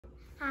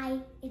Hi,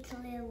 it's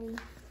Lily.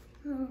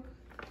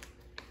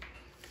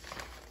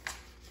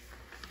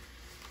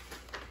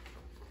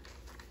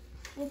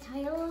 The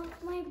title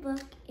of my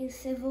book is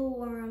Civil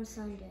War on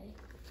Sunday.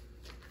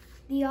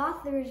 The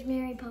author is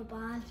Mary Pope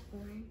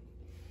Osborne.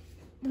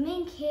 The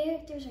main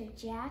characters are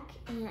Jack,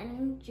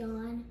 Annie,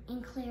 John,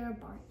 and Clara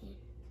Barton.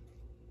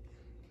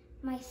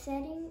 My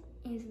setting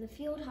is the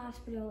field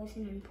hospital is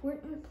an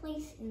important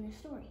place in the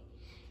story.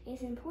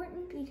 It's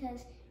important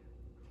because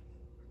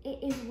it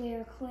is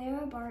where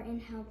Clara Barton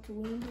helped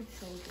wounded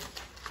soldiers.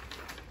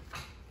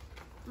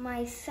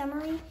 My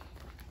summary,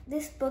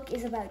 this book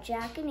is about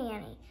Jack and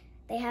Annie.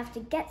 They have to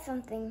get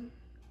something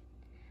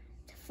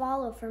to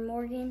follow for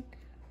Morgan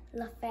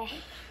Le Fay.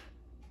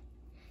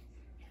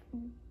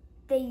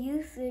 They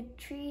use the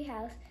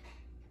treehouse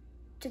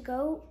to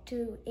go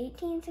to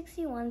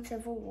 1861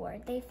 Civil War.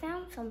 They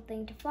found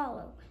something to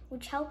follow,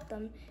 which helped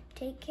them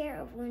take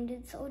care of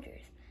wounded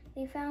soldiers.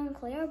 They found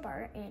Clara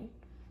Barton,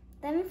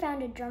 then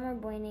found a drummer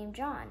boy named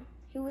John,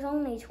 who was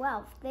only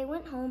 12. They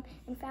went home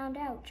and found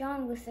out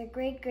John was their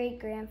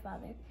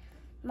great-great-grandfather.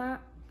 My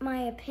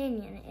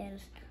opinion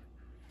is,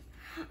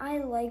 I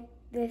like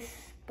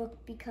this book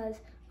because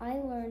I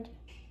learned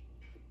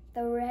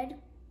the Red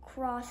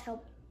Cross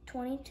helped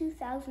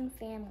 22,000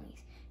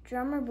 families.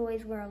 Drummer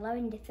boys were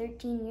 11 to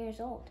 13 years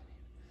old.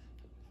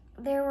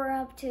 There were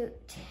up to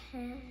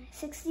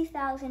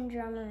 60,000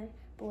 drummer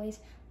boys.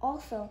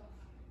 Also,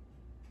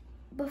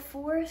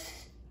 before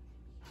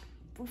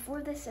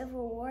the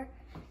Civil War,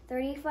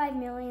 35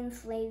 million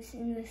slaves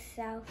in the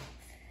South.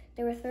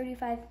 There were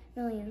 35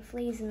 million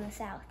slaves in the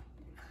South.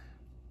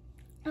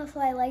 Also,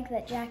 I like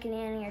that Jack and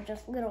Annie are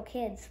just little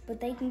kids, but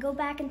they can go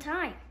back in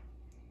time.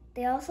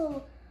 I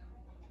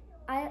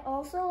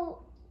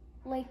also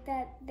like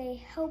that they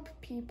help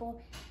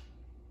people.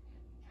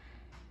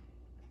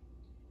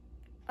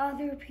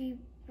 Other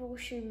people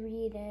should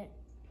read it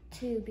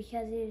too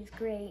because it is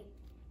great.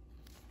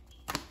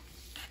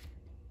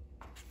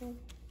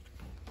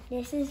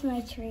 This is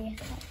my tree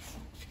house.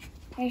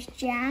 There's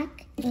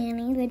Jack,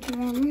 Annie, the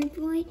drummer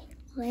boy,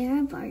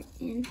 Clara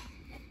Barton,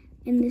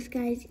 and this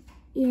guy's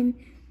in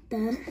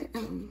the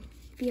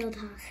field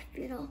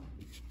hospital.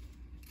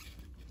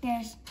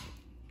 There's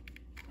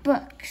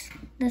books,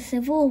 The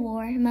Civil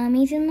War,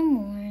 Mummies in the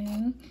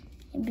Morning,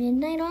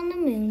 Midnight on the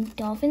Moon,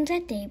 Dolphins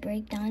at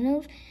Daybreak,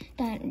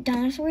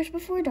 Dinosaurs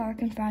Before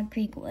Dark, and Frog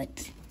Creek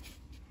Woods.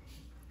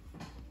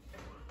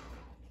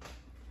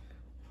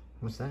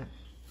 What's that?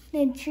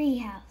 The tree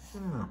house.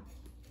 Oh.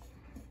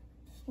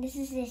 This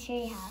is the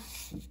tree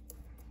house.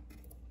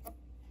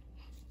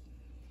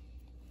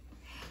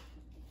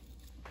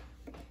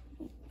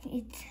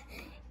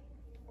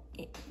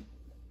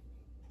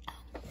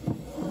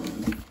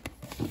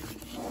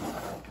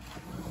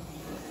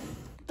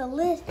 The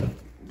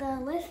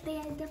list they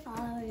had to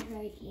follow is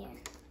right here.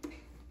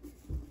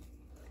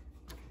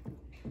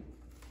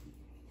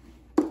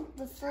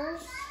 The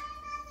first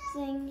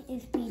thing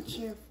is be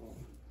cheerful.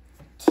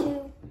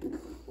 2,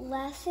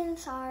 lessen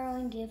sorrow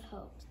and give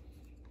hope.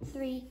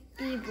 3,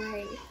 be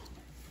brave.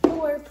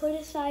 4, put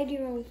aside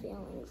your own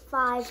feelings.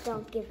 5,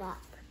 don't give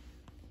up.